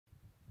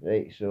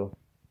Right, so,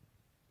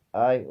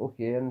 aye,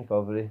 okay, in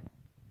recovery.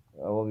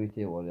 I love you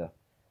too, warrior.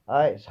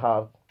 Aye, it's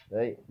hard,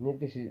 right?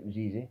 Nobody says it was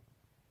easy.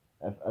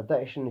 If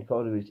addiction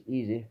recovery was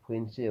easy,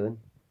 plain sailing,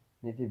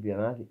 nobody would be an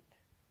addict,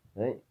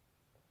 right?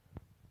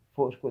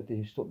 Folks got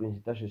to stop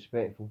being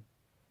disrespectful,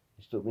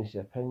 stop being so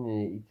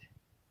opinionated,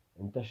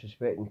 and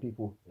disrespecting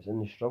people that's in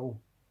the struggle.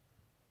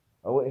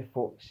 A lot of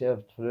folks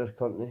served for our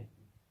country,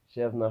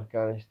 served in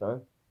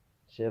Afghanistan,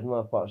 served in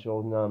other parts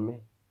of the army,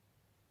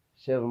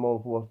 served in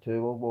World War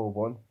Two, World War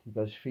One to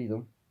give us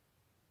freedom,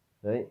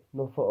 right?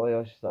 Not for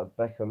all us that are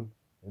bickering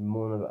and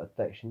moaning about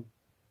addiction,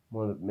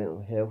 moaning about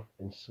mental health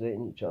and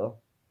slating each other,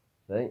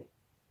 right?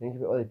 Think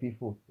about all the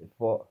people that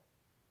fought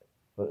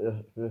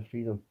for our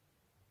freedom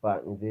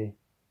back in the day.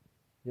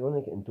 They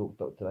only getting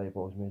doped up to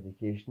eyeballs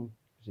medication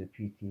because of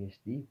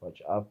PTSD,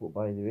 which I've got,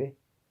 by the way.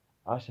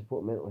 I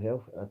support mental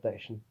health and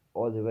addiction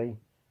all the way,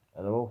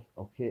 and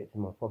I'll carry it to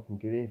my fucking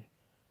grave.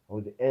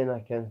 I'll do anything I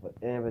can for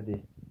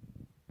anybody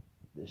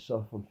that's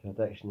suffering from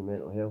addiction and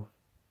mental health.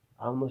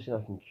 I'm not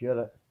saying I can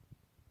cure it,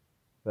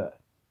 but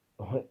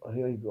all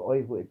you've got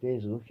to do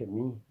is look at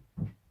me,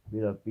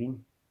 where I've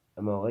been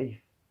in my life,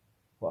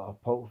 what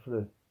I've pulled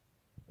through,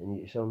 and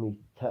you tell me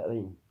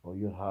tittering or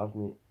you're hard,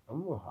 mate.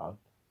 I'm not hard.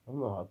 I'm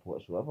not hard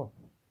whatsoever.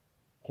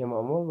 Came what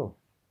I'm though.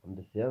 I'm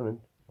determined.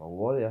 I'm a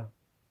warrior.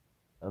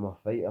 I'm a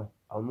fighter.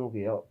 I'll not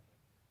get up.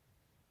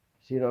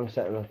 See, I'm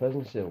sitting in a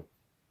prison cell.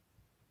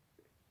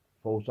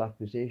 False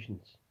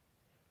accusations.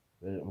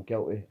 Whether I'm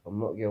guilty, I'm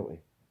not guilty.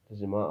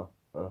 Doesn't matter.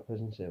 I'm in a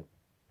prison cell.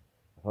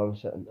 If I'm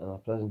sitting in a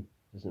prison,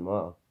 doesn't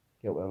matter.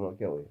 Guilty or not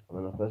guilty, I'm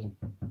in a prison.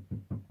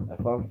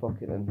 If I'm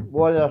fucking in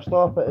warrior,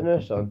 stop it now,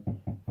 son.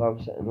 If I'm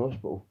sitting in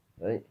hospital,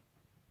 right?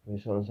 When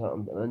something's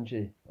happened, an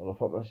injury, or I've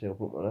hurt myself,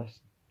 broke my wrist,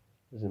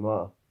 doesn't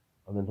matter.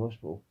 I'm in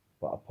hospital,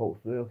 but I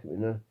pulled through. Look at me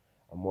now.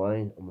 I'm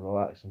lying, I'm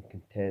relaxed, I'm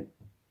content,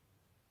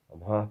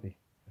 I'm happy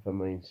if I'm in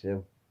my own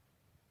cell,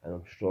 and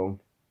I'm strong,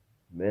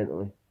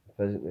 mentally,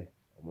 physically.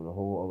 I'm on a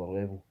whole other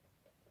level.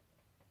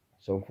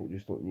 Some folk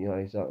just don't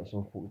realise that, and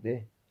some folk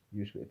do.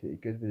 You just got to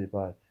take the good with the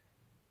bad.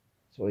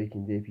 That's all you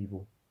can do,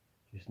 people.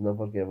 Just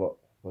never give up.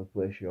 God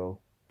bless you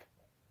all.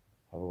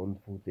 Have a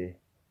wonderful day.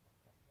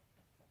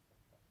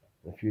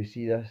 If you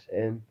see this,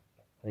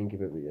 think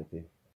about what you're doing.